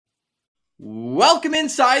Welcome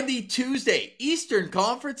inside the Tuesday Eastern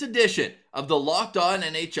Conference edition of the Locked On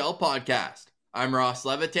NHL podcast. I'm Ross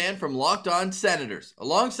Levitan from Locked On Senators,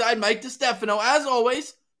 alongside Mike DiStefano, as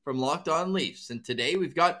always, from Locked On Leafs. And today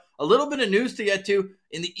we've got a little bit of news to get to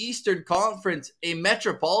in the Eastern Conference. A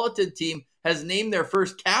Metropolitan team has named their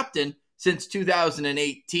first captain since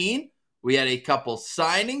 2018. We had a couple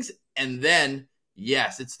signings, and then,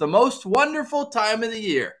 yes, it's the most wonderful time of the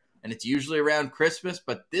year. And it's usually around Christmas,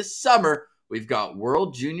 but this summer, we've got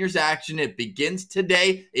World Juniors action. It begins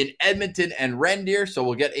today in Edmonton and Red Deer, so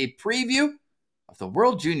we'll get a preview of the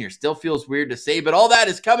World Juniors. Still feels weird to say, but all that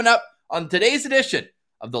is coming up on today's edition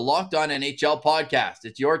of the Locked On NHL podcast.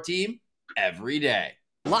 It's your team every day.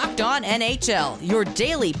 Locked On NHL, your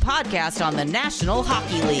daily podcast on the National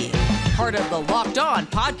Hockey League. Part of the Locked On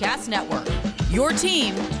Podcast Network, your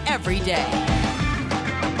team every day.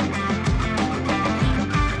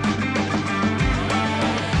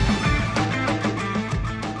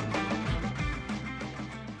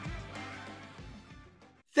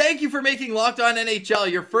 Thank you for making Locked On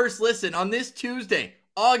NHL your first listen on this Tuesday,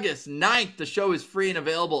 August 9th. The show is free and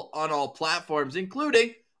available on all platforms,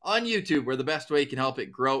 including on YouTube, where the best way you can help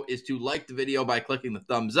it grow is to like the video by clicking the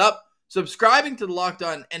thumbs up, subscribing to the Locked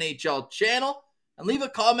On NHL channel, and leave a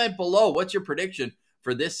comment below. What's your prediction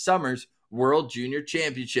for this summer's World Junior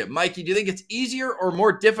Championship? Mikey, do you think it's easier or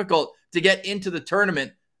more difficult to get into the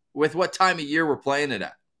tournament with what time of year we're playing it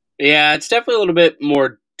at? Yeah, it's definitely a little bit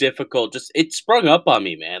more difficult. Just it sprung up on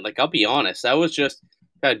me, man. Like, I'll be honest, I was just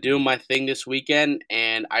kind of doing my thing this weekend,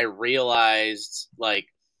 and I realized, like,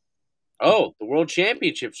 oh, the World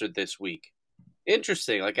Championships are this week.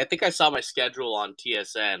 Interesting. Like, I think I saw my schedule on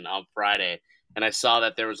TSN on Friday, and I saw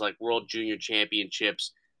that there was, like, World Junior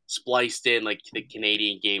Championships spliced in, like, the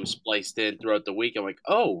Canadian games spliced in throughout the week. I'm like,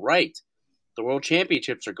 oh, right. The World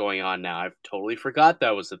Championships are going on now. I've totally forgot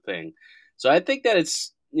that was a thing. So I think that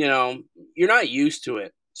it's, you're not used to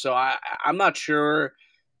it. So I'm not sure.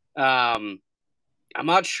 I'm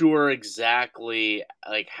not sure exactly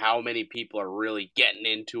like how many people are really getting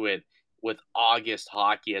into it with August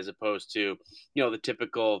hockey as opposed to the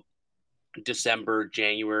typical December,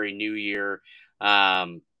 January, New Year,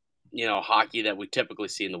 hockey that we typically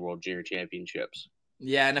see in the World Junior Championships.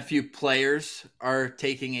 Yeah, and a few players are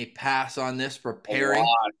taking a pass on this, preparing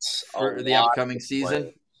for the upcoming season.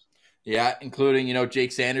 Players. Yeah, including,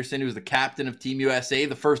 Jake Sanderson, who's the captain of Team USA,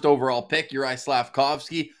 the first overall pick, Juraj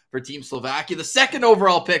Slafkovsky for Team Slovakia, the second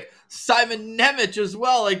overall pick, Simon Nemec as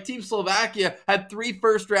well. Like, Team Slovakia had 3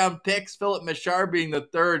 first-round picks, Philip Machar being the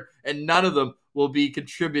third, and none of them will be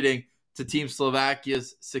contributing to Team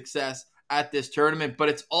Slovakia's success at this tournament. But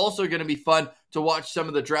it's also going to be fun to watch some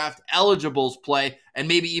of the draft eligibles play, and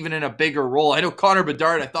maybe even in a bigger role. I know Connor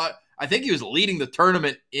Bedard, I think he was leading the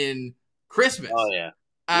tournament in Christmas. Oh, yeah.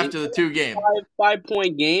 After the 2 games.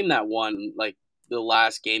 5-point game that won, like, the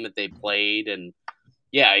last game that they played. And,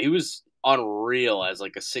 yeah, he was unreal as,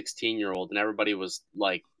 like, a 16-year-old. And everybody was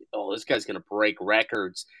like, oh, this guy's going to break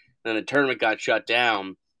records. And then the tournament got shut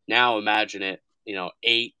down. Now imagine it,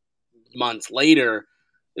 8 months later,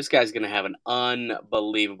 this guy's going to have an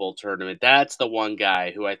unbelievable tournament. That's the one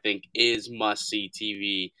guy who I think is must-see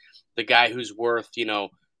TV. The guy who's worth,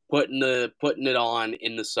 putting it on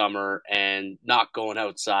in the summer and not going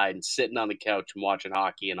outside and sitting on the couch and watching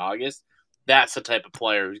hockey in August. That's the type of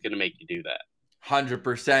player who's going to make you do that.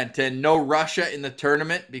 100%. And no Russia in the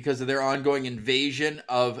tournament because of their ongoing invasion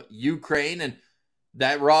of Ukraine. And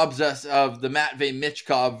that robs us of the Matvei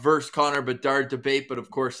Michkov versus Connor Bedard debate. But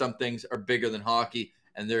of course, some things are bigger than hockey.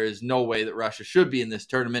 And there is no way that Russia should be in this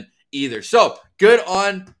tournament either. So good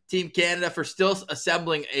on Team Canada for still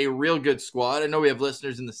assembling a real good squad. I know we have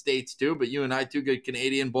listeners in the States too, but you and I, 2 good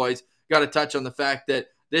Canadian boys, got to touch on the fact that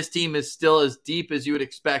this team is still as deep as you would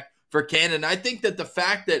expect for Canada. And I think that the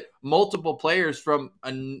fact that multiple players from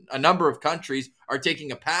a number of countries are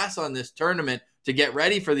taking a pass on this tournament to get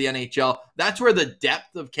ready for the NHL, that's where the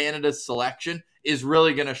depth of Canada's selection is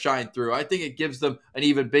really going to shine through. I think it gives them an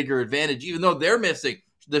even bigger advantage, even though they're missing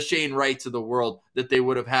the Shane Wrights of the world that they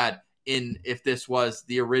would have had if this was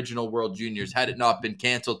the original World Juniors, had it not been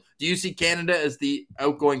canceled. Do you see Canada as the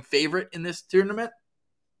outgoing favorite in this tournament?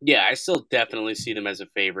 Yeah, I still definitely see them as a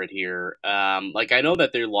favorite here. I know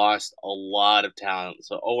that they lost a lot of talent.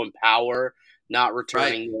 So Owen Power not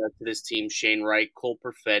returning to this team, Shane Wright, Cole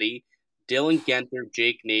Perfetti, Dylan Genter,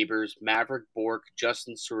 Jake Neighbors, Maverick Bourque,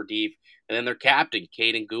 Justin Sourdif, and then their captain,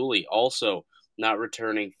 Caden Gooley, also not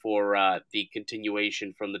returning for the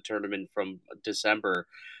continuation from the tournament from December.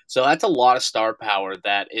 So that's a lot of star power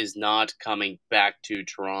that is not coming back to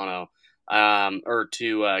Toronto or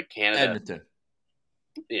to Canada. Edmonton.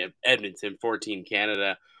 Yeah, Edmonton for Team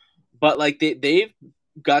Canada. But like they've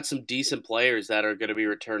got some decent players that are going to be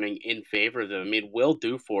returning in favor of them. I mean, Will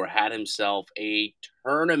Dufour had himself a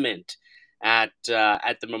tournament at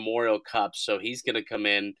the Memorial Cup, so he's going to come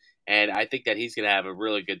in, and I think that he's going to have a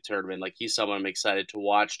really good tournament. Like he's someone I'm excited to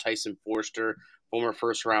watch. Tyson Forster, former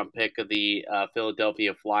first round pick of the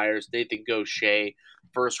Philadelphia Flyers. Nathan Gaucher,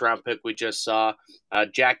 first round pick we just saw.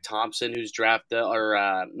 Jack Thompson, who's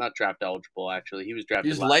not draft eligible actually. He was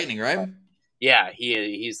drafted He's last Lightning, right? yeah,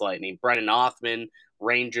 he's Lightning. Brennan Othman,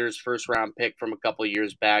 Rangers first round pick from a couple of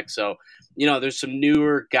years back. So, there's some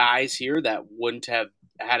newer guys here that wouldn't have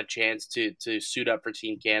had a chance to suit up for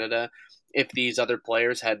Team Canada if these other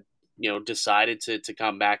players had, decided to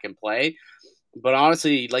come back and play. But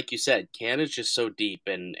honestly, like you said, Canada's just so deep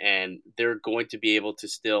and they're going to be able to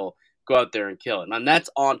still go out there and kill it. And that's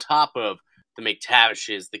on top of the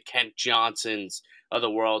McTavishes, the Kent Johnsons of the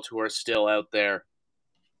world who are still out there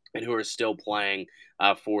and who are still playing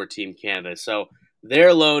for Team Canada. So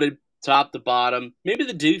they're loaded top to bottom. Maybe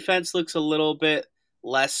the defense looks a little bit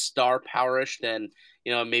less star powerish than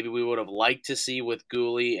maybe we would have liked to see with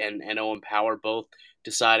Gooley and Owen Power both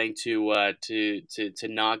deciding to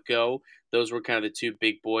not go. Those were kind of the two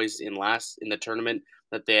big boys in the tournament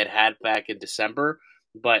that they had back in December.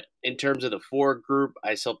 But in terms of the forward group,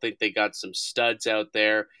 I still think they got some studs out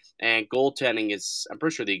there. And goaltending is, I'm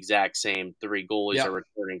pretty sure, the exact same. 3 goalies are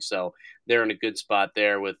returning, so they're in a good spot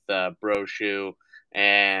there with Brochu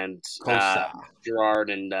and Gerard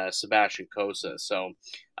and Sebastian Cossa. So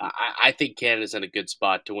I think Canada's in a good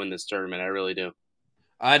spot to win this tournament. I really do.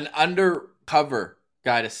 An undercover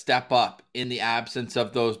guy to step up in the absence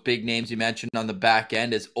of those big names you mentioned on the back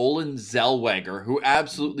end is Olen Zellweger, who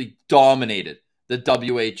absolutely dominated the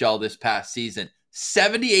WHL this past season.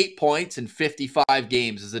 78 points in 55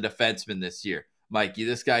 games as a defenseman this year. Mikey,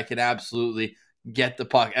 this guy can absolutely get the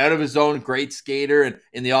puck out of his zone. Great skater, and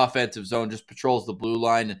in the offensive zone just patrols the blue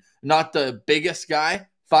line. And not the biggest guy,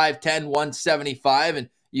 5'10", 175, and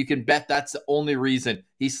you can bet that's the only reason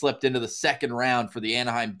he slipped into the second round for the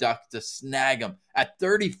Anaheim Ducks to snag him at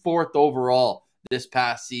 34th overall this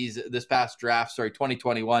past draft,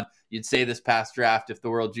 2021. You'd say this past draft if the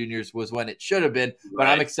World Juniors was when it should have been, but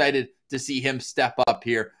I'm excited to see him step up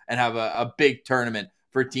here and have a big tournament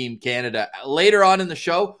for Team Canada. Later on in the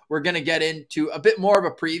show, we're going to get into a bit more of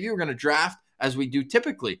a preview. We're going to draft as we do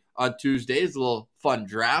typically on Tuesdays, a little fun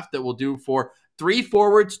draft that we'll do for 3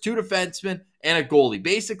 forwards, 2 defensemen, and a goalie.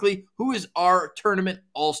 Basically, who is our tournament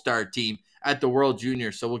all-star team at the World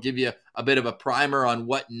Juniors? So we'll give you a bit of a primer on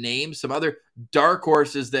what names. Some other dark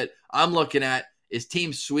horses that I'm looking at is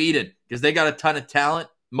Team Sweden, because they got a ton of talent.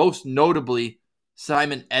 Most notably,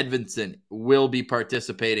 Simon Edvinsson will be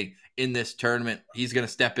participating in this tournament. He's going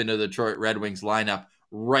to step into the Detroit Red Wings lineup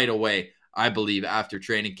right away, I believe, after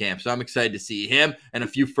training camp. So I'm excited to see him and a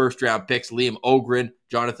few first-round picks, Liam Ogren,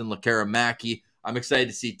 Jonathan Lekaramäki. I'm excited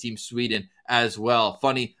to see Team Sweden as well.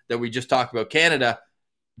 Funny that we just talked about Canada.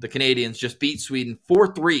 The Canadians just beat Sweden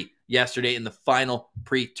 4-3 yesterday in the final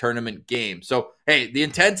pre-tournament game. So, hey, the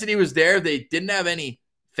intensity was there. They didn't have any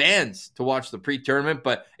fans to watch the pre-tournament,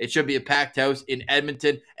 but it should be a packed house in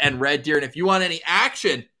Edmonton and Red Deer. And if you want any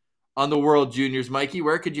action on the World Juniors, Mikey,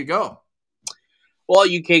 where could you go? Well,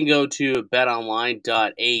 you can go to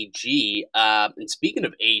betonline.ag. And speaking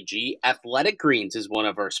of AG, Athletic Greens is one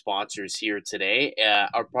of our sponsors here today.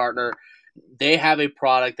 Our partner, they have a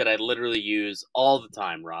product that I literally use all the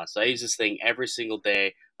time, Ross. I use this thing every single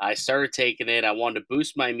day. I started taking it. I wanted to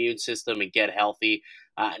boost my immune system and get healthy.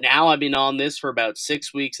 Now I've been on this for about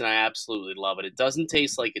 6 weeks, and I absolutely love it. It doesn't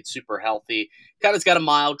taste like it's super healthy. Kind of's got a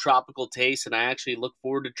mild tropical taste, and I actually look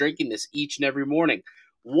forward to drinking this each and every morning.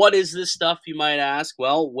 What is this stuff, you might ask?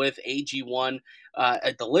 Well, with AG1,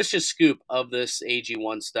 a delicious scoop of this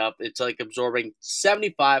AG1 stuff. It's like absorbing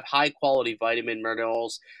 75 high-quality vitamin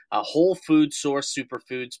minerals, whole food source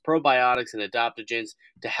superfoods, probiotics, and adaptogens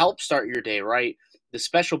to help start your day right. The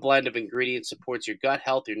special blend of ingredients supports your gut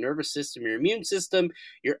health, your nervous system, your immune system,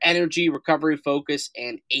 your energy, recovery, focus,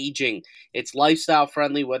 and aging. It's lifestyle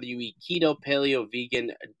friendly, whether you eat keto, paleo,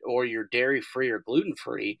 vegan, or you're dairy-free or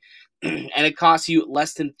gluten-free. And it costs you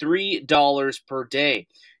less than $3 per day.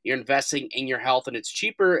 You're investing in your health, and it's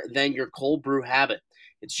cheaper than your cold brew habit.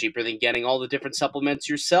 It's cheaper than getting all the different supplements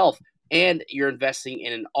yourself, and you're investing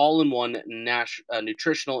in an all-in-one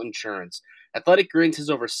nutritional insurance. Athletic Greens has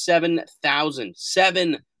over 7,000,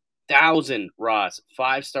 Ross,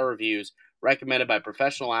 5-star reviews recommended by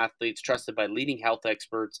professional athletes, trusted by leading health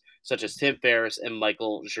experts such as Tim Ferriss and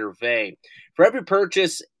Michael Gervais. For every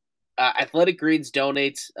purchase, Athletic Greens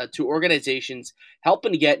donates to organizations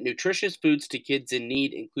helping to get nutritious foods to kids in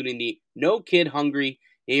need, including the No Kid Hungry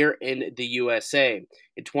here in the USA.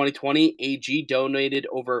 In 2020, AG donated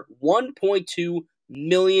over 1.2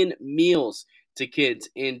 million meals to kids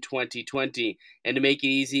in 2020. And to make it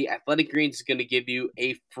easy, Athletic Greens is going to give you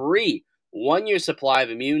a free 1-year supply of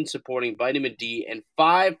immune-supporting vitamin D and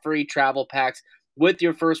 5 free travel packs with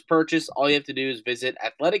your first purchase. All you have to do is visit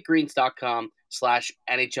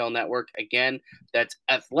athleticgreens.com/NHL Network. Again, that's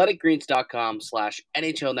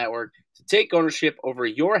athleticgreens.com/NHL Network to take ownership over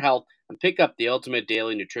your health and pick up the ultimate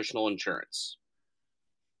daily nutritional insurance.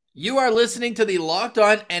 You are listening to the Locked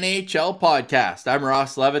On NHL podcast. I'm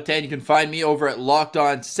Ross Levitan. You can find me over at Locked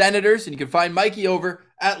On Senators, and you can find Mikey over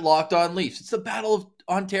at Locked On Leafs. It's the Battle of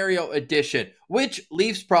Ontario edition. Which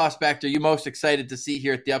Leafs prospect are you most excited to see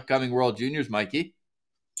here at the upcoming World Juniors, Mikey?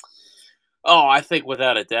 Oh, I think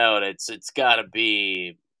without a doubt, it's got to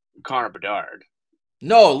be Connor Bedard.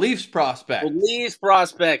 No, Leafs prospect. Well, Leafs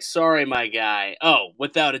prospect. Sorry, my guy. Oh,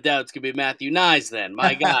 without a doubt, it's gonna be Matthew Nyes then.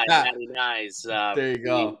 My guy, Matty Nyes. There you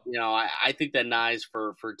go. I think that Nyes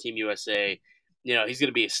for Team USA, he's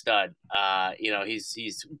gonna be a stud.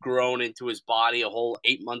 He's grown into his body a whole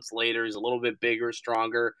 8 months later. He's a little bit bigger,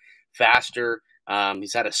 stronger, faster.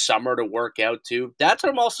 He's had a summer to work out too. That's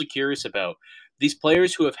what I'm also curious about. These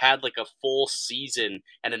players who have had like a full season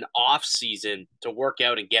and an off season to work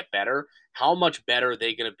out and get better, how much better are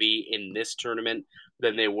they going to be in this tournament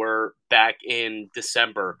than they were back in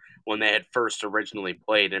December when they had first originally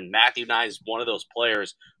played? And Matthew Nyes is one of those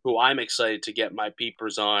players who I'm excited to get my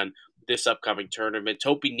peepers on this upcoming tournament.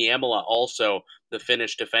 Topi Niemela, also the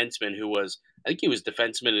Finnish defenseman who I think he was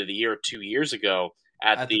Defenseman of the Year 2 years ago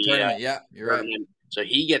at the tournament. Yeah, you're tournament. right. So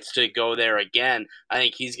he gets to go there again. I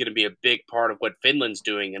think he's going to be a big part of what Finland's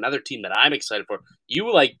doing. Another team that I'm excited for. You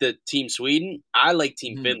like the Team Sweden. I like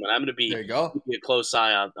Team Finland. I'm going to be There you go. keeping a close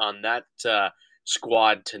eye on that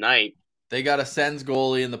squad tonight. They got a Sens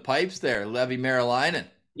goalie in the pipes there, Levi Merilainen.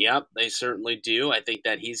 Yep, they certainly do. I think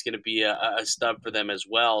that he's going to be a stud for them as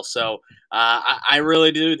well. So I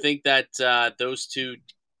really do think that those two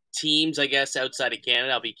teams, I guess, outside of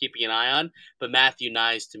Canada, I'll be keeping an eye on. But Matthew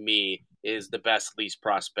Nyes, to me, is the best Leafs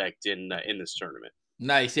prospect in this tournament.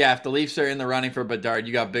 Nice. Yeah, if the Leafs are in the running for Bedard,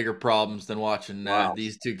 you got bigger problems than watching Wow.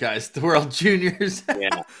 these two guys, the World Juniors.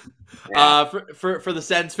 Yeah. For the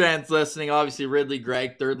Sens fans listening, obviously Ridley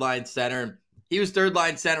Gregg, third-line center. He was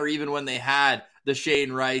third-line center even when they had the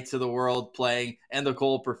Shane Wrights of the world playing and the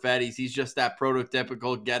Cole Perfettis. He's just that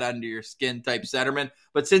prototypical get-under-your-skin type centerman.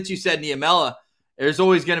 But since you said Niemela, there's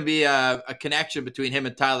always going to be a connection between him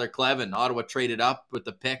and Tyler Kleven. Ottawa traded up with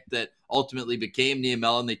the pick that ultimately became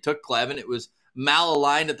Niemela, and they took Kleven. It was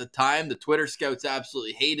malaligned at the time. The Twitter scouts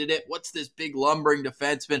absolutely hated it. What's this big lumbering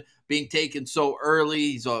defenseman being taken so early?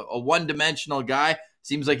 He's a one-dimensional guy.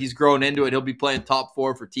 Seems like he's grown into it. He'll be playing top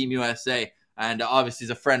 4 for Team USA, and obviously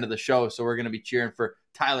he's a friend of the show, so we're going to be cheering for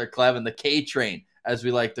Tyler Kleven, the K-Train, as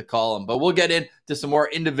we like to call him. But we'll get into some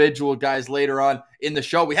more individual guys later on in the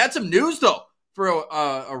show. We had some news, though. For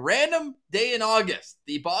a random day in August,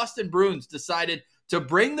 the Boston Bruins decided to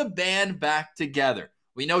bring the band back together.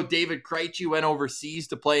 We know David Krejci went overseas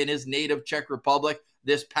to play in his native Czech Republic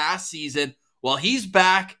this past season. Well, he's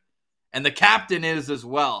back, and the captain is as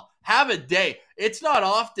well. Have a day. It's not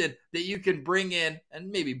often that you can bring in, and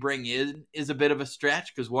maybe bring in is a bit of a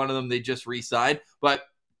stretch because one of them they just re-signed, but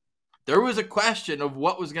there was a question of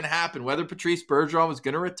what was going to happen, whether Patrice Bergeron was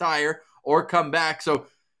going to retire or come back. So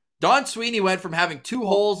Don Sweeney went from having 2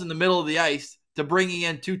 holes in the middle of the ice to bringing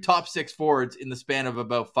in 2 top 6 forwards in the span of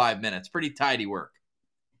about 5 minutes. Pretty tidy work.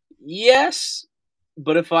 Yes,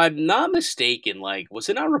 but if I'm not mistaken, was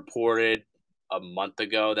it not reported a month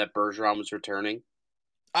ago that Bergeron was returning?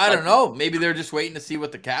 I don't know. Maybe they're just waiting to see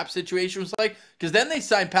what the cap situation was like. Because then they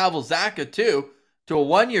signed Pavel Zacha, too, to a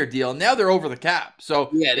 1-year deal. Now they're over the cap.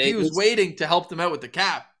 So if he was waiting to help them out with the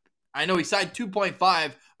cap, I know he signed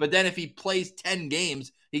 2.5, but then if he plays 10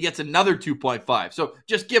 games, he gets another 2.5. So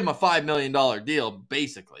just give him a $5 million deal,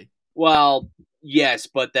 basically. Well, yes,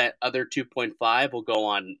 but that other 2.5 will go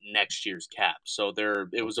on next year's cap. So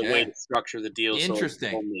it was a way to structure the deal.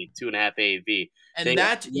 Interesting. So only 2.5 AAV. And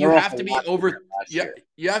you have to be over.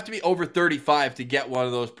 You have to be over 35 to get one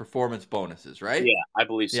of those performance bonuses, right? Yeah, I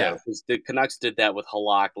believe so. Because the Canucks did that with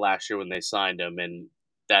Halak last year when they signed him, and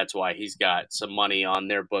that's why he's got some money on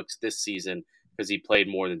their books this season because he played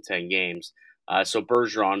more than 10 games. So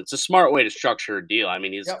Bergeron, it's a smart way to structure a deal. I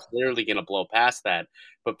mean, he's clearly going to blow past that.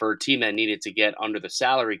 But for a team that needed to get under the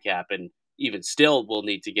salary cap and even still will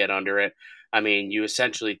need to get under it, I mean, you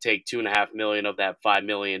essentially take $2.5 million of that $5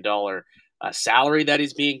 million salary that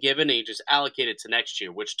he's being given, and you just allocate it to next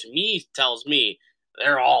year, which to me tells me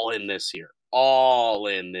they're all in this year. All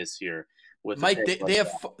in this year. with a Mike, pick like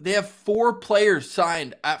that. they have 4 players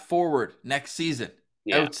signed at forward next season.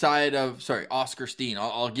 Yeah, Outside of Oscar Steen,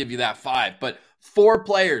 I'll give you that 5, but 4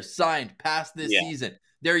 players signed past this yeah, season.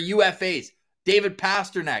 They're UFAs. David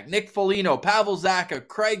Pasternak, Nick Foligno, Pavel Zacha,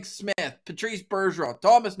 Craig Smith, Patrice Bergeron,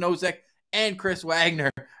 Thomas Nosek, and Chris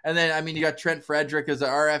Wagner. And then, I mean, you got Trent Frederick as an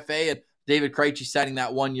RFA and David Krejci signing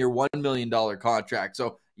that 1-year, $1 million contract.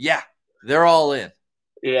 So, yeah, they're all in.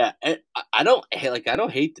 yeah. And I don't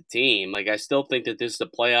hate the team. Like I still think that this is a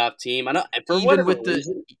playoff team. I don't for Even whatever with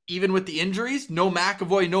reason. the injuries, no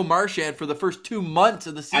McAvoy, no Marchand for the first 2 months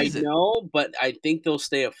of the I season. know, but I think they'll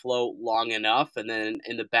stay afloat long enough, and then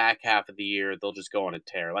in the back half of the year, they'll just go on a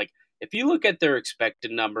tear. Like, if you look at their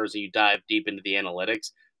expected numbers and you dive deep into the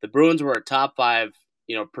analytics, the Bruins were a top 5,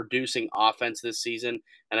 producing offense this season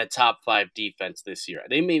and a top 5 defense this year.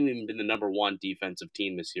 They may have even been the number 1 defensive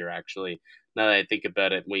team this year, actually. Now that I think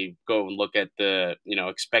about it, we go and look at the,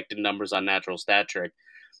 expected numbers on Natural Stat Trick.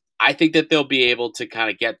 I think that they'll be able to kind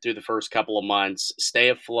of get through the first couple of months, stay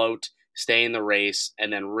afloat, stay in the race,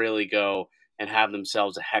 and then really go and have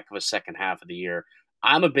themselves a heck of a second half of the year.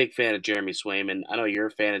 I'm a big fan of Jeremy Swayman. I know you're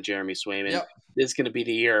a fan of Jeremy Swayman. Yep. This is going to be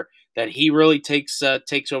the year that he really takes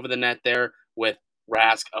over the net there with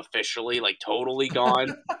Rask officially like totally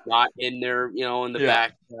gone, not in there, in the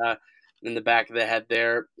back. In the back of the head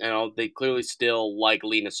there, they clearly still like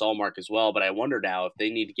Linus Ullmark as well. But I wonder now if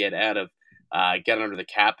they need to get under the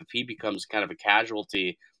cap if he becomes kind of a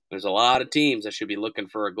casualty. There's a lot of teams that should be looking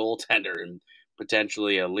for a goaltender, and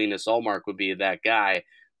potentially a Linus Ullmark would be that guy.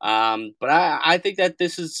 But I think that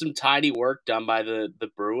this is some tidy work done by the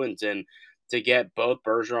Bruins, and to get both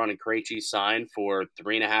Bergeron and Krejci signed for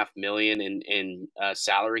 $3.5 million in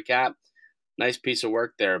salary cap, nice piece of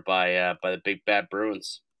work there by the big bad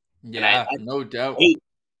Bruins. Yeah, I no doubt. hate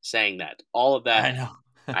saying that. All of that. I know.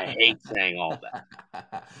 I hate saying all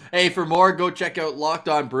that. Hey, for more, go check out Locked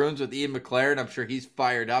On Bruins with Ian McLaren. I'm sure he's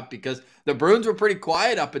fired up because the Bruins were pretty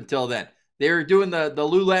quiet up until then. They were doing the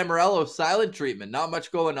Lou Lamoriello silent treatment. Not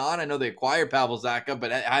much going on. I know they acquired Pavel Zacha,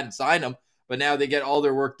 but hadn't signed him. But now they get all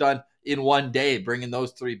their work done in one day, bringing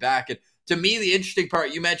those 3 back. And to me, the interesting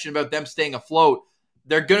part you mentioned about them staying afloat,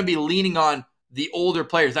 they're going to be leaning on the older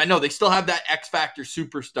players. I know they still have that X Factor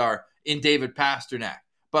superstar in David Pasternak.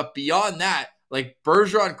 But beyond that, like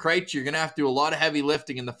Bergeron, Krejci, you're going to have to do a lot of heavy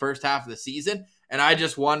lifting in the first half of the season. And I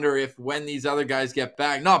just wonder if when these other guys get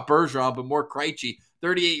back, not Bergeron, but more Krejci,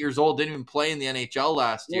 38 years old, didn't even play in the NHL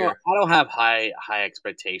last year. I don't have high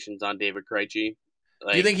expectations on David Krejci.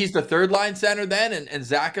 Do you think he's the third line center then, and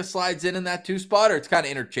Zacha slides in that 2 spot, or it's kind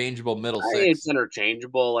of interchangeable middle 6? It's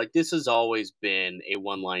interchangeable. Like this has always been a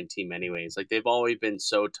one-line team, anyways. Like they've always been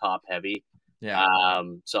so top heavy. Yeah.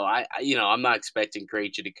 So I'm not expecting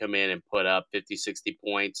Krejci to come in and put up 50, 60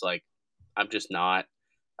 points. Like I'm just not.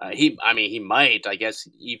 He might. I guess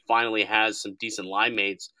he finally has some decent line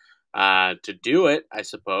mates to do it, I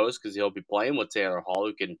suppose, because he'll be playing with Taylor Hall,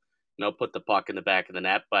 who can put the puck in the back of the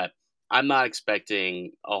net. But I'm not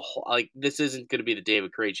expecting this isn't going to be the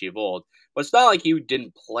David Krejci of old. But it's not like he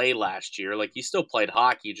didn't play last year. Like he still played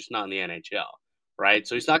hockey, just not in the NHL, right?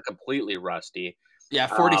 So he's not completely rusty. Yeah,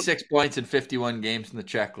 46 points in 51 games in the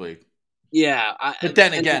Czech League. Yeah. But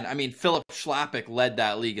then again, Philip Schlappick led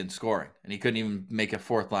that league in scoring, and he couldn't even make a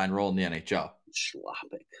 4th-line role in the NHL.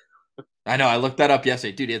 Schlappick. I know. I looked that up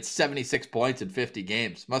yesterday. Dude, he had 76 points in 50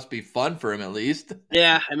 games. Must be fun for him at least.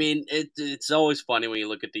 Yeah, it's always funny when you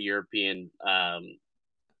look at the European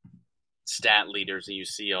stat leaders and you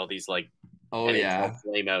see all these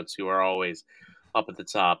flameouts who are always up at the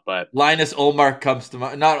top. But Linus Ullmark comes to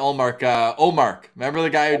mind. Not Ullmark, Omark. Remember the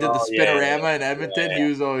guy who did the Spinorama in Edmonton? Yeah. He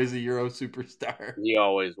was always a Euro superstar. He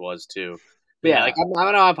always was too. But I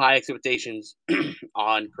don't have high expectations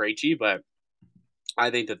on Krejci, but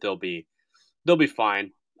I think that they'll be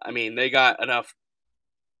fine. They got enough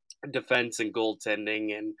defense and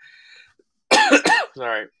goaltending and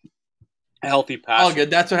sorry, a healthy pass. All good.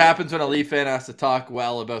 That's what happens when a Leaf fan has to talk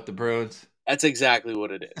well about the Bruins. That's exactly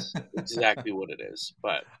what it is. Exactly what it is.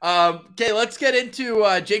 But okay, let's get into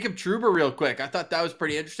Jacob Trouba real quick. I thought that was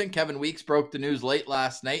pretty interesting. Kevin Weeks broke the news late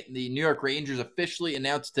last night, and the New York Rangers officially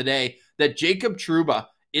announced today that Jacob Trouba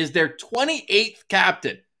is their 28th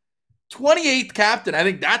captain. 28th captain. I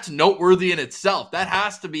think that's noteworthy in itself. That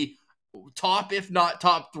has to be top, if not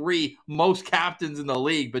top 3 most captains in the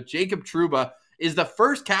league. But Jacob Trouba is the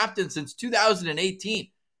first captain since 2018.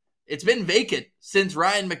 It's been vacant since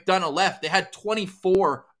Ryan McDonough left. They had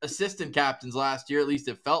 24 assistant captains last year, at least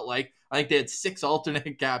it felt like. I think they had 6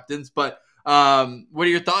 alternate captains. But what are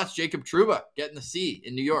your thoughts, Jacob Trouba, getting the C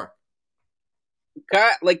in New York?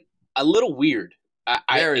 Like a little weird.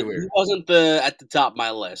 Very He weird. wasn't at the top of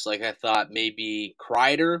my list. Like, I thought maybe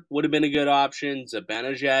Kreider would have been a good option.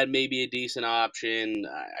 Zibanejad maybe a decent option.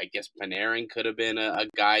 I guess Panarin could have been a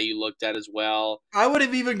guy you looked at as well. I would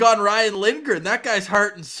have even gone Ryan Lindgren. That guy's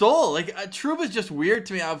heart and soul. Like, Trouba's just weird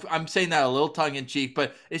to me. I'm saying that a little tongue in cheek,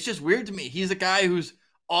 but it's just weird to me. He's a guy who's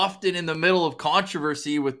often in the middle of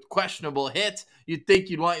controversy with questionable hits. You'd think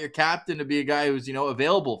you'd want your captain to be a guy who's,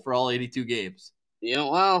 available for all 82 games.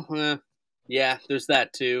 Yeah, there's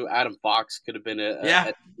that too. Adam Fox could have been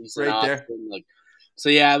a decent right option. there. Like, so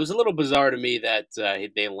yeah, it was a little bizarre to me that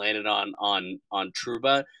they landed on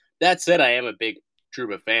Trouba. That said, I am a big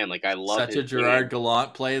Trouba fan. Like, I love Such a Gerard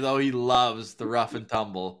Gallant play, though. He loves the rough and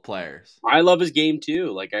tumble players. I love his game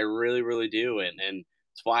too. Like, I really, really do, and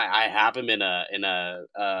it's why I have him in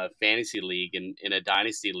a fantasy league and in a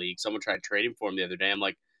dynasty league. Someone tried trading for him the other day. I'm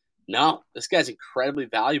like, no, this guy's incredibly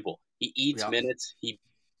valuable. He eats minutes. He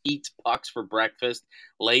eats pucks for breakfast,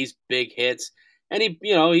 lays big hits, and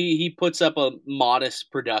he puts up a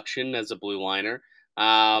modest production as a blue liner.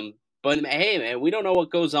 But hey, man, we don't know what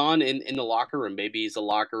goes on in the locker room. Maybe he's a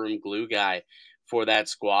locker room glue guy for that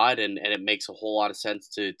squad, and it makes a whole lot of sense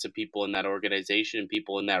to people in that organization and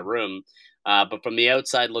people in that room. But from the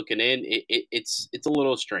outside looking in, it's a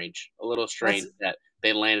little strange. That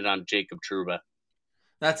they landed on Jacob Trouba.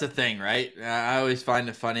 That's the thing, right? I always find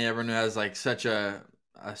it funny. Everyone who has like such a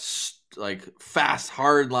fast,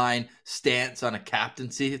 hard line stance on a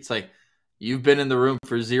captaincy. It's like, you've been in the room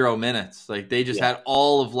for 0 minutes. Like, they just had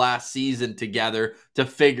all of last season together to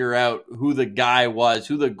figure out who the guy was,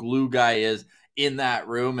 who the glue guy is in that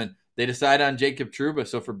room. And they decide on Jacob Trouba.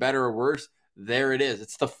 So for better or worse, there it is.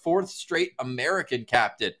 It's the 4th straight American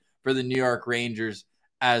captain for the New York Rangers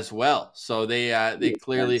as well. So they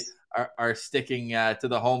clearly are sticking to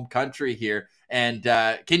the home country here. And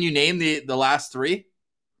can you name the last 3?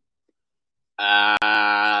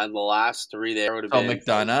 The last 3 there would have been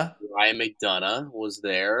McDonough. Ryan McDonough was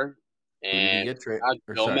there, and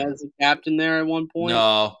Gomez the captain there at one point.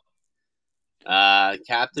 No,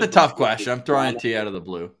 captain. It's a tough question. I'm throwing it to you out of the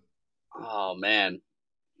blue. Oh man,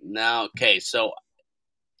 now okay, so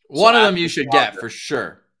one of them you should get for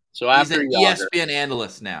sure. So after he's an ESPN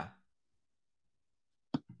analyst now.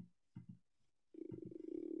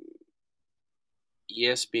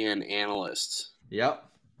 ESPN analyst. Yep.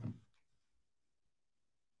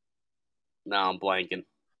 Now I'm blanking.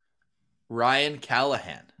 Ryan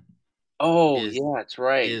Callahan. Oh, yeah, that's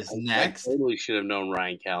right. Is next. I totally should have known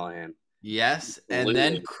Ryan Callahan. Yes,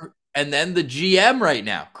 absolutely. and then the GM right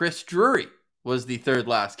now, Chris Drury, was the 3rd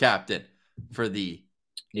last captain for the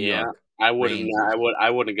New York Rangers. I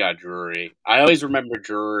wouldn't have got Drury. I always remember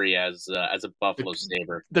Drury as a Buffalo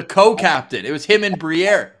Sabre. The co-captain. It was him and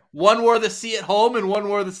Briere. One wore the C at home and one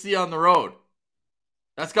wore the C on the road.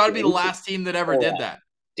 That's got to be the last team that ever did that.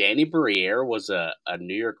 Danny Briere was a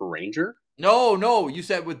New York Ranger? No, you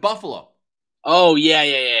said with Buffalo. Oh, yeah.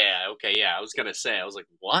 Okay, yeah, I was going to say, I was like,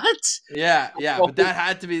 what? Yeah, but that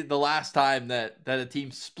had to be the last time that a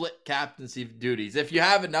team split captaincy duties. If you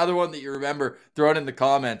have another one that you remember, throw it in the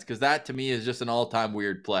comments, because that to me is just an all-time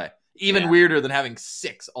weird play. Even weirder than having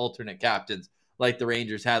 6 alternate captains like the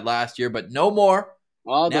Rangers had last year, but no more.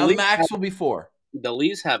 Well, now the max will be 4. The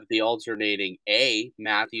Leafs have the alternating A.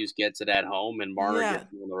 Matthews gets it at home and Marner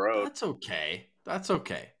gets it on the road. That's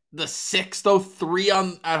okay. The 6, though, 3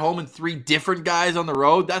 at home and 3 different guys on the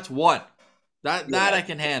road, that's 1. That I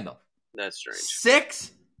can handle. That's strange.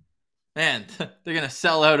 6? Man, they're going to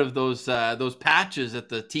sell out of those patches at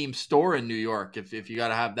the team store in New York if you got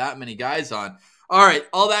to have that many guys on. All right,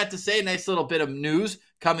 all that to say, nice little bit of news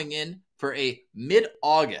coming in for a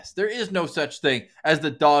mid-August. There is no such thing as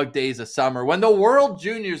the dog days of summer when the World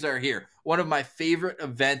Juniors are here. One of my favorite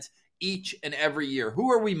events each and every year.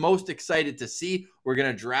 Who are we most excited to see? We're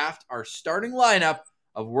going to draft our starting lineup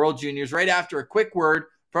of World Juniors right after a quick word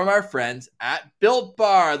from our friends at Built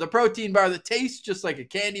Bar, the protein bar that tastes just like a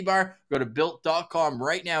candy bar. Go to Built.com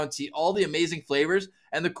right now and see all the amazing flavors.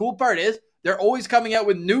 And the cool part is, they're always coming out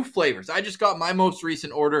with new flavors. I just got my most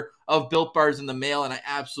recent order of Built Bars in the mail, and I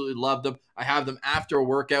absolutely love them. I have them after a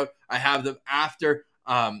workout. I have them after,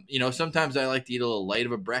 sometimes I like to eat a little light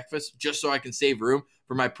of a breakfast just so I can save room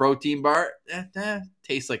for my protein bar.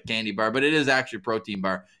 Tastes like candy bar, but it is actually protein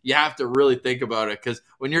bar. You have to really think about it, because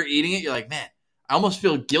when you're eating it, you're like, man, I almost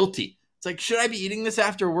feel guilty. It's like, should I be eating this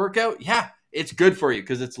after a workout? Yeah, it's good for you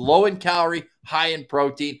because it's low in calorie, high in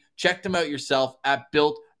protein. Check them out yourself at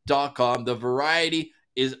Built.com. The variety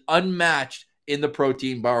is unmatched in the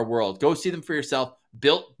protein bar world. Go see them for yourself.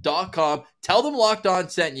 Built.com. Tell them Locked On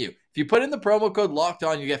sent you. If you put in the promo code Locked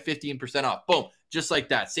On, you get 15% off. Boom. Just like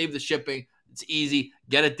that. Save the shipping. It's easy.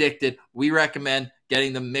 Get addicted. We recommend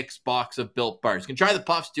getting the mixed box of Built Bars. You can try the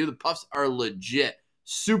Puffs too. The Puffs are legit.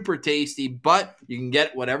 Super tasty, but you can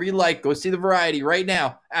get whatever you like. Go see the variety right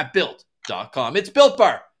now at Built.com. It's Built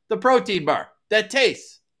Bar, the protein bar that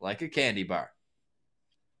tastes like a candy bar.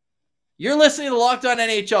 You're listening to the Locked On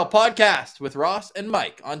NHL podcast with Ross and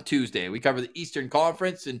Mike on Tuesday. We cover the Eastern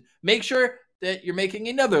Conference, and make sure that you're making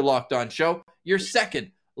another Locked On show your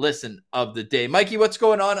second listen of the day. Mikey, what's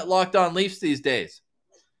going on at Locked On Leafs these days?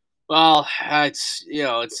 Well, it's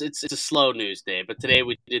a slow news day, but today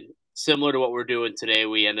we did similar to what we're doing today.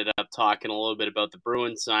 We ended up talking a little bit about the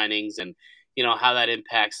Bruins signings and how that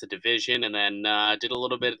impacts the division, and then did a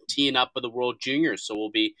little bit of teeing up with the World Juniors. So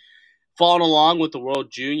we'll be following along with the World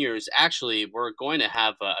Juniors. Actually, we're going to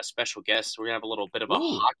have a special guest. We're going to have a little bit of a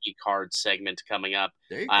hockey card segment coming up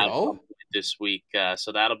There you go. this week,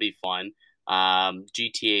 so that'll be fun.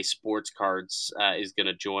 GTA Sports Cards is going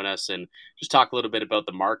to join us and just talk a little bit about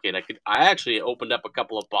the market. I actually opened up a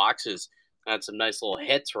couple of boxes. Got some nice little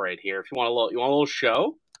hits right here. If you want a little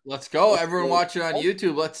show, Let's go. Everyone watching on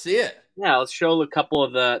YouTube, let's see it. Yeah, let's show a couple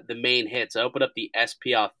of the main hits. I opened up the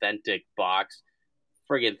SP Authentic box.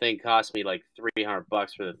 Friggin' thing cost me like $300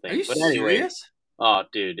 for the thing. Are you serious? Oh,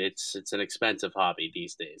 dude, it's an expensive hobby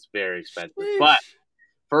these days. Very expensive. Sheesh. But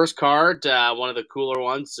first card, one of the cooler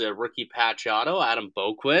ones, rookie patch auto, Adam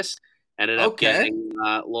Boqvist. Ended up getting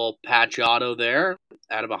a little patch auto there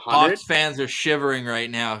out of 100. Hawks fans are shivering right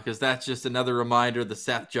now because that's just another reminder of the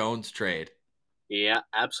Seth Jones trade. Yeah,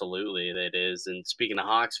 absolutely, it is. And speaking of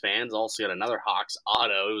Hawks fans, also got another Hawks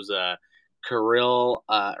auto. It was Kirill,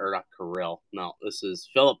 or not Kirill. No, this is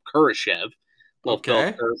Philip Kurashev. Philip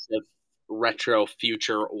Kurashev retro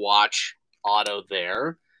future watch auto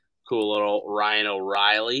there. Cool little Ryan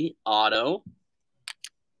O'Reilly auto.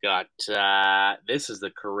 Got this is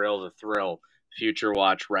the Kirill the Thrill Future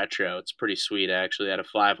Watch Retro. It's pretty sweet, actually. Out of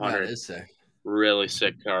 500, that is sick. Really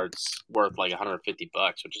sick cards, worth like $150,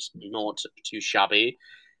 which is not too shabby.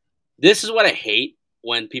 This is what I hate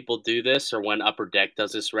when people do this, or when Upper Deck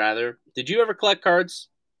does this. Rather, did you ever collect cards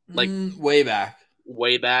like way back?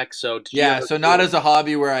 Way back. So so not as a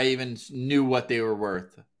hobby where I even knew what they were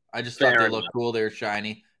worth. I just thought they looked cool. They were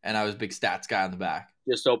shiny, and I was a big stats guy on the back.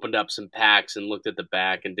 Just opened up some packs and looked at the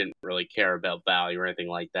back and didn't really care about value or anything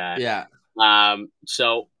like that. Yeah.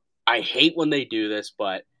 So I hate when they do this,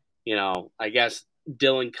 but I guess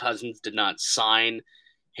Dylan Cousins did not sign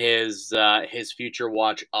his Future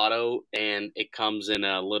Watch auto, and it comes in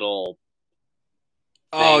a little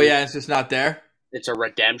thing. Oh yeah, it's just not there. It's a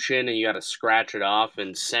redemption, and you got to scratch it off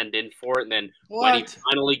and send in for it. And then when he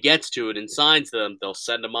finally gets to it and signs them, they'll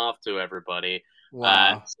send them off to everybody.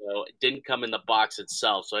 Wow. So it didn't come in the box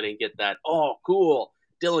itself, so I didn't get that. Oh, cool,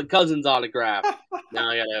 Dylan Cousins autograph. Now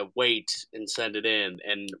I gotta wait and send it in,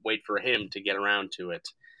 and wait for him to get around to it.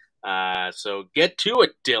 So get to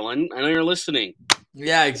it, Dylan. I know you're listening.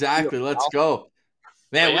 Yeah, exactly. Let's go,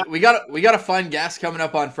 man. We got a fun guest coming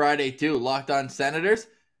up on Friday too. Locked On Senators,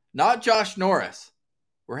 not Josh Norris.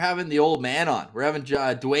 We're having the old man on. We're having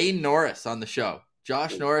Dwayne Norris on the show.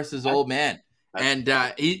 Josh Norris is old man. And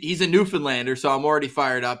he's a Newfoundlander, so I'm already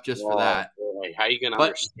fired up just for that. Boy, how are you going to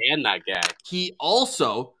understand that guy? He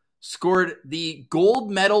also scored the gold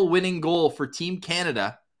medal winning goal for Team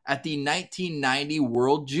Canada at the 1990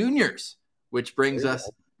 World Juniors, which brings us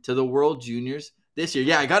to the World Juniors this year.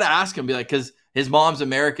 Yeah, I got to ask him, because his mom's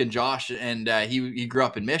American, Josh, and he grew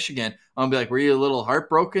up in Michigan. I'm going to be like, were you a little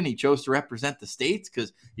heartbroken? He chose to represent the States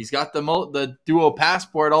because he's got the duo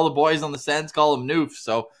passport. All the boys on the Sens call him Noof,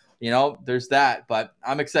 so there's that, but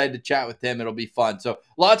I'm excited to chat with him. It'll be fun. So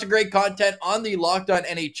lots of great content on the Locked On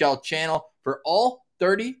NHL channel for all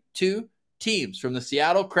 32 teams, from the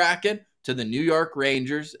Seattle Kraken to the New York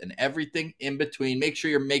Rangers and everything in between. Make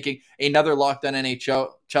sure you're making another Locked On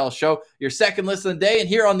NHL show your second listen of the day. And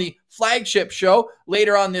here on the flagship show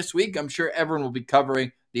later on this week, I'm sure everyone will be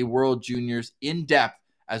covering the World Juniors in depth,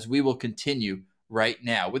 as we will continue right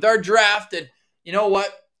now with our draft. And you know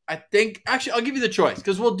what? I think, actually, I'll give you the choice,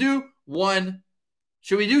 because we'll do one.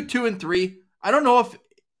 Should we do 2 and 3? I don't know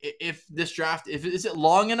if this draft, is it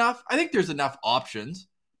long enough? I think there's enough options.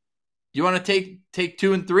 Do you want to take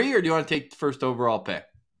 2 and 3, or do you want to take the first overall pick?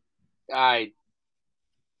 I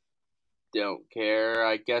don't care.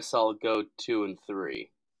 I guess I'll go 2 and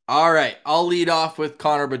 3. All right. I'll lead off with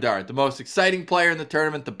Connor Bedard, the most exciting player in the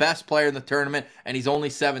tournament, the best player in the tournament, and he's only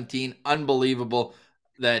 17. Unbelievable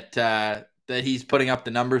that he's putting up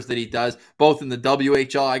the numbers that he does, both in the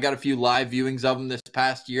WHL. I got a few live viewings of him this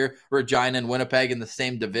past year, Regina and Winnipeg in the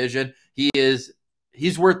same division.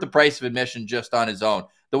 He's worth the price of admission just on his own.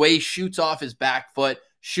 The way he shoots off his back foot,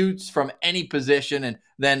 shoots from any position, and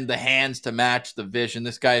then the hands to match the vision.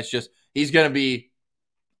 This guy is just, he's going to be,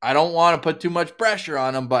 I don't want to put too much pressure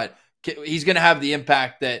on him, but he's going to have the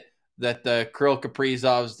impact that the Kirill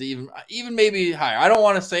Kaprizovs, even maybe higher. I don't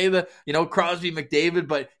want to say Crosby, McDavid,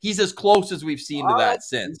 but he's as close as we've seen to that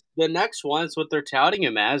since. The next one is what they're touting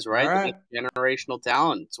him as, right? Right. The generational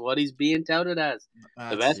talent. It's what he's being touted as.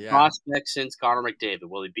 The best prospect since Connor McDavid.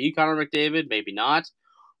 Will he be Connor McDavid? Maybe not,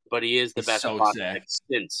 but he is the best prospect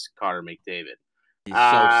since Connor McDavid. He's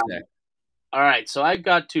so sick. All right, so I've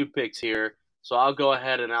got 2 picks here. So I'll go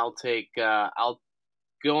ahead and I'll take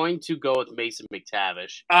going to go with Mason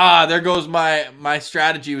McTavish. There goes my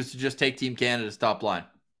strategy was to just take Team Canada's top line.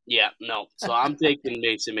 Yeah, no. So I'm taking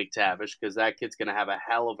Mason McTavish because that kid's going to have a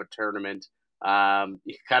hell of a tournament.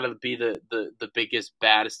 He kind of be the biggest,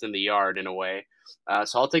 baddest in the yard in a way.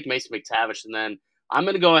 So I'll take Mason McTavish, and then I'm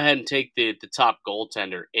going to go ahead and take the top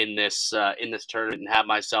goaltender in this tournament and have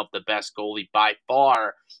myself the best goalie by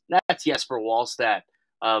far. That's Jesper Wallstedt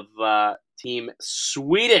of Team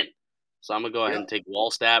Sweden. So I'm going to go ahead and take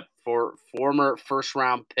Wallstedt, for former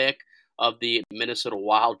first-round pick of the Minnesota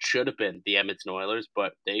Wild. Should have been the Edmonton Oilers,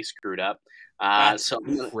 but they screwed up. That's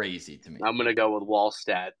crazy to me. I'm going to go with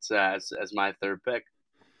Wallstedt as my 3rd pick.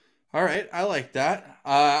 All right, I like that.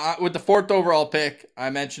 With the 4th overall pick, I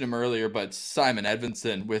mentioned him earlier, but Simon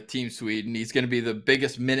Edvinsson with Team Sweden. He's going to be the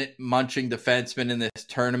biggest minute-munching defenseman in this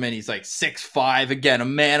tournament. He's like 6'5", again, a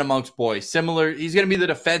man amongst boys. Similar, he's going to be the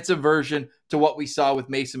defensive version to what we saw with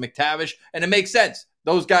Mason McTavish, and it makes sense.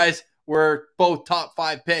 Those guys were both top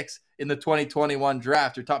 5 picks in the 2021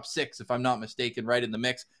 draft, or top 6, if I'm not mistaken, right in the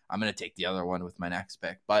mix. I'm going to take the other one with my next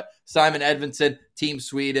pick. But Simon Edvinsson, Team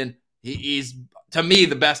Sweden, he's, to me,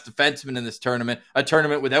 the best defenseman in this tournament. A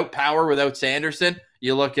tournament without Power, without Sanderson.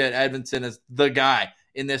 You look at Edvinsson as the guy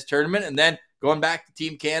in this tournament. And then going back to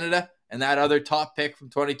Team Canada and that other top pick from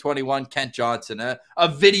 2021, Kent Johnson, a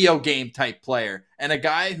video game type player. And a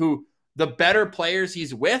guy who, the better players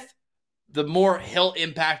he's with, the more he'll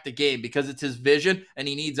impact the game because it's his vision and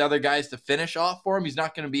he needs other guys to finish off for him. He's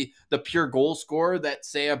not going to be the pure goal scorer that,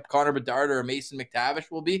 say, a Connor Bedard or a Mason McTavish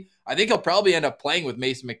will be. I think he'll probably end up playing with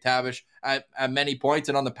Mason McTavish at many points,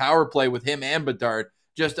 and on the power play with him and Bedard.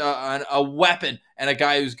 Just a weapon and a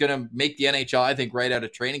guy who's going to make the NHL, I think, right out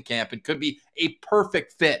of training camp and could be a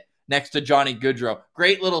perfect fit next to Johnny Gaudreau.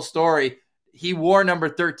 Great little story. He wore number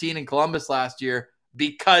 13 in Columbus last year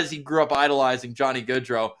because he grew up idolizing Johnny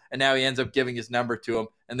Gaudreau, and now he ends up giving his number to him,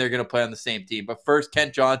 and they're going to play on the same team. But first,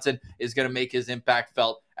 Kent Johnson is going to make his impact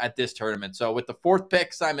felt at this tournament. So with the 4th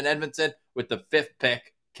pick, Simon Edvinsson. With the 5th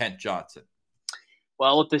pick, Kent Johnson.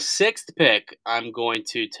 Well, with the 6th pick, I'm going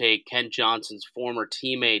to take Kent Johnson's former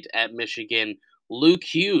teammate at Michigan, Luke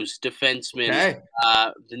Hughes, defenseman,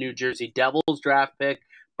 the New Jersey Devils draft pick,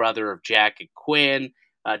 brother of Jack and Quinn,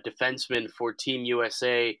 defenseman for Team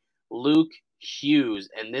USA, Luke Hughes,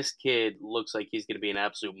 and this kid looks like he's going to be an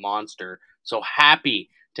absolute monster. So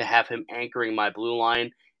happy to have him anchoring my blue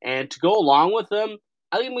line. And to go along with him,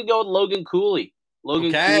 I think we go with Logan Cooley.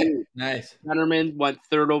 Cooley, nice. Centerman, went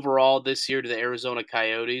 3rd overall this year to the Arizona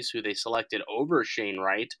Coyotes, who they selected over Shane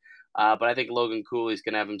Wright. But I think Logan Cooley is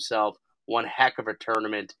going to have himself one heck of a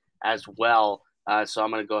tournament as well. So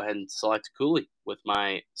I'm going to go ahead and select Cooley with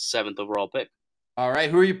my 7th overall pick. All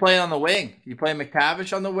right, who are you playing on the wing? You playing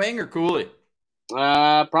McTavish on the wing or Cooley?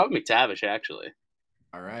 Probably McTavish, actually.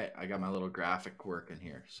 All right, I got my little graphic working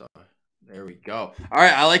here, so there we go. All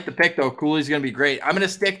right, I like the pick, though. Cooley's going to be great. I'm going to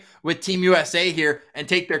stick with Team USA here and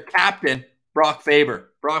take their captain, Brock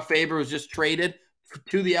Faber. Brock Faber was just traded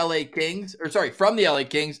to the LA Kings, from the LA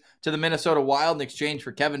Kings to the Minnesota Wild in exchange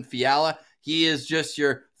for Kevin Fiala. He is just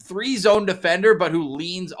your 3-zone defender, but who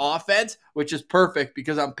leans offense, which is perfect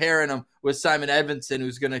because I'm pairing him with Simon Edvinsson,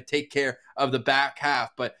 who's going to take care of the back half.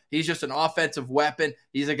 But he's just an offensive weapon.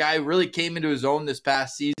 He's a guy who really came into his own this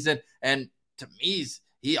past season. And to me,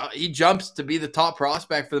 he jumps to be the top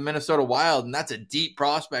prospect for the Minnesota Wild, and that's a deep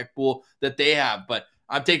prospect pool that they have. But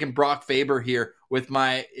I'm taking Brock Faber here with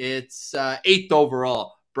my 8th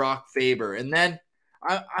overall, Brock Faber. And then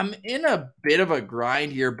I'm in a bit of a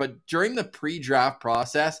grind here, but during the pre-draft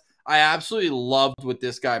process, I absolutely loved what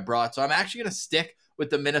this guy brought. So I'm actually going to stick with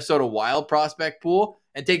the Minnesota Wild prospect pool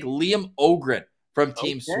and take Liam Öhgren from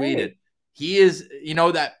Team Sweden. He is,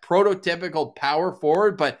 that prototypical power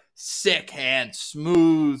forward, but sick hand,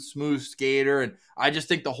 smooth skater. And I just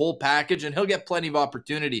think the whole package, and he'll get plenty of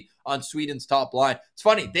opportunity on Sweden's top line. It's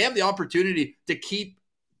funny, they have the opportunity to keep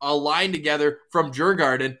a line together from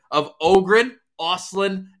Djurgården of Öhgren,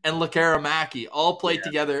 Oslin and Lekaramaki all played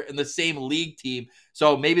together in the same league team.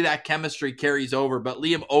 So maybe that chemistry carries over. But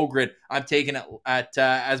Liam Ogren, I'm taking it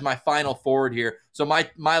as my final forward here. So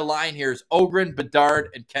my line here is Ogren, Bedard,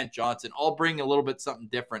 and Kent Johnson, all bringing a little bit something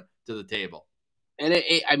different to the table. And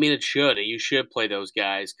it should. You should play those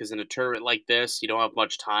guys because in a tournament like this, you don't have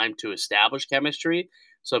much time to establish chemistry.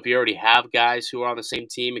 So if you already have guys who are on the same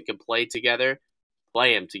team and can play together,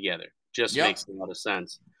 play them together. Just makes a lot of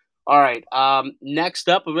sense. All right. Next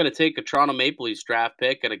up, I'm going to take a Toronto Maple Leafs draft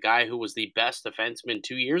pick and a guy who was the best defenseman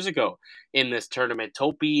 2 years ago in this tournament.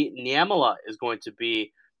 Topi Niemela is going to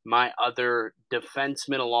be my other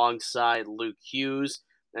defenseman alongside Luke Hughes.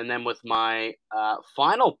 And then with my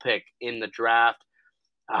final pick in the draft,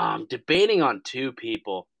 I'm debating on two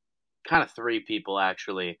people, kind of three people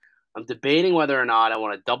actually. I'm debating whether or not I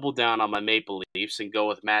want to double down on my Maple Leafs and go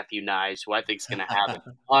with Matthew Knies, who I think is going to have an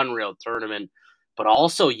unreal tournament, but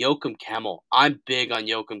also Joakim Kemmel. I'm big on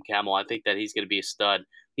Joakim Kemmel. I think that he's going to be a stud.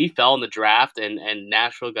 He fell in the draft, and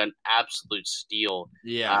Nashville got an absolute steal.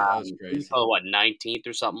 Yeah, that was crazy. He fell, 19th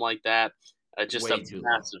or something like that? Just Way a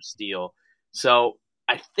massive steal. So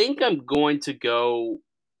I think I'm going to go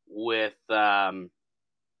with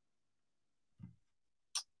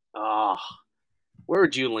where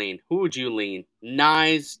would you lean? Who would you lean?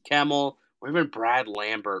 Knies, Kemmel, or even Brad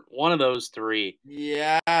Lambert? One of those three.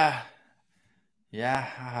 Yeah. Oh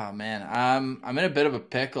man, I'm in a bit of a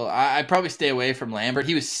pickle. I'd probably stay away from Lambert.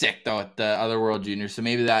 He was sick though at the other World Juniors, so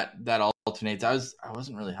maybe that alternates. I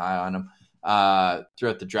wasn't really high on him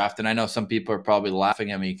throughout the draft, and I know some people are probably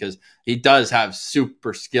laughing at me because he does have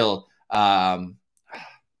super skill.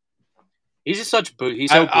 He's just such boot.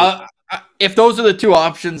 He's if those are the two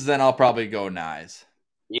options, then I'll probably go Knies.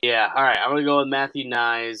 Yeah, all right. I'm gonna go with Matthew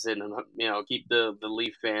Knies, and keep the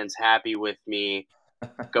Leaf fans happy with me.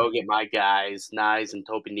 Go get my guys, Knies and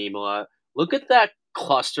Topi Niemela. Look at that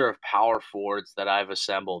cluster of power forwards that I've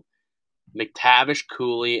assembled: McTavish,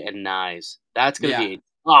 Cooley, and Knies. That's gonna be a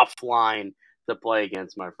tough line to play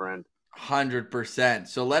against, my friend. 100%.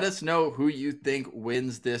 So let us know who you think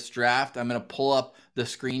wins this draft. I'm going to pull up the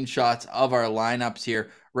screenshots of our lineups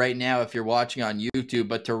here right now if you're watching on YouTube.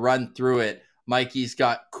 But to run through it, Mikey's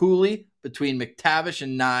got Cooley between McTavish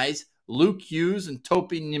and Knies, Luke Hughes and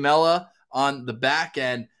Topi Niemela on the back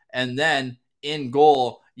end, and then in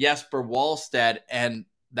goal, Jesper Wallstedt. And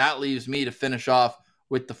that leaves me to finish off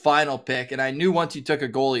with the final pick. And I knew once you took a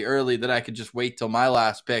goalie early that I could just wait till my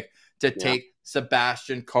last pick to take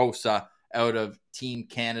Sebastian Cossa out of Team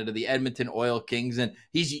Canada, the Edmonton Oil Kings. And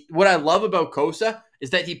what I love about Cossa is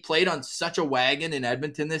that he played on such a wagon in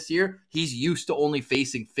Edmonton this year. He's used to only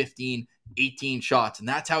facing 15, 18 shots. And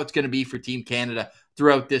that's how it's going to be for Team Canada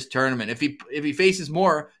throughout this tournament. If he faces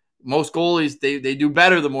more, most goalies, they do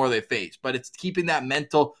better the more they face. But it's keeping that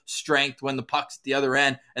mental strength when the puck's at the other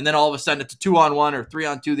end, and then all of a sudden it's a 2-on-1 or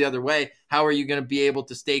 3-on-2 the other way. How are you going to be able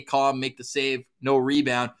to stay calm, make the save, no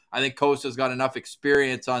rebound? I think Kossa's got enough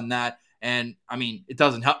experience on that. And, I mean, it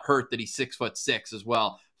doesn't hurt that he's 6'6" as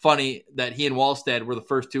well. Funny that he and Wallstedt were the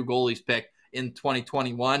first two goalies picked in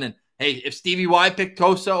 2021. And, hey, if Stevie Y picked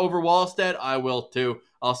Cossa over Wallstedt, I will too.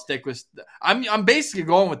 I'll stick with – I'm basically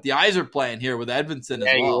going with the Yzer plan here with Edvinsson as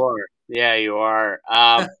well. You are. Yeah, you are.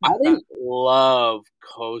 I didn't love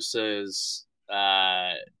Kossa's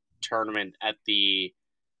tournament at the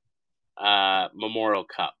Memorial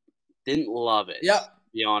Cup. Didn't love it, to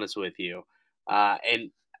be honest with you.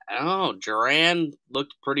 And I don't know, Duran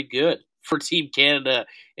looked pretty good for Team Canada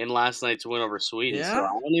in last night's win over Sweden. Yeah. So I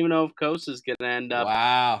don't even know if Kossa's going to end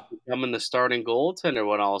up becoming the starting goaltender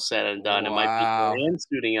when all is said and done. It might be Duran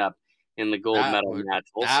suiting up in the gold medal match.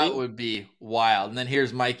 That would be wild. And then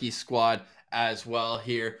here's Mikey's squad as well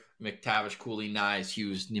here. McTavish, Cooley, Knies,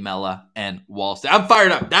 Hughes, Niemela, and Wallstedt. I'm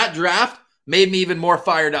fired up. That draft made me even more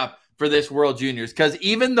fired up for this World Juniors because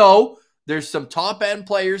even though there's some top-end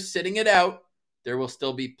players sitting it out, there will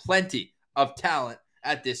still be plenty of talent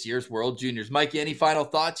at this year's World Juniors. Mikey, any final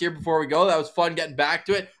thoughts here before we go? That was fun getting back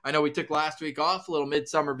to it. I know we took last week off, a little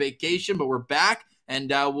midsummer vacation, but we're back, and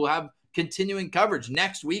we'll have continuing coverage.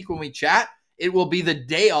 Next week when we chat, it will be the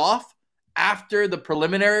day off after the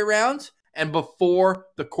preliminary rounds and before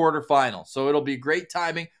the quarterfinals. So it'll be great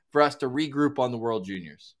timing for us to regroup on the World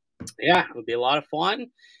Juniors. Yeah, it'll be a lot of fun.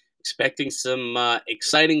 Expecting some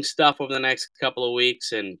exciting stuff over the next couple of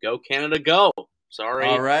weeks, and go Canada, go. Sorry,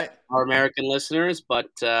 all right, our American listeners, but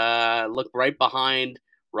look right behind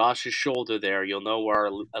Ross's shoulder there. You'll know where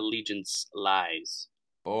our allegiance lies.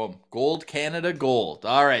 Boom. Gold Canada, gold.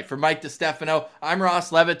 All right, for Mike DiStefano, I'm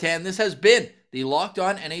Ross Levitan. This has been the Locked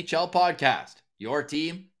On NHL podcast, your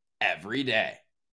team every day.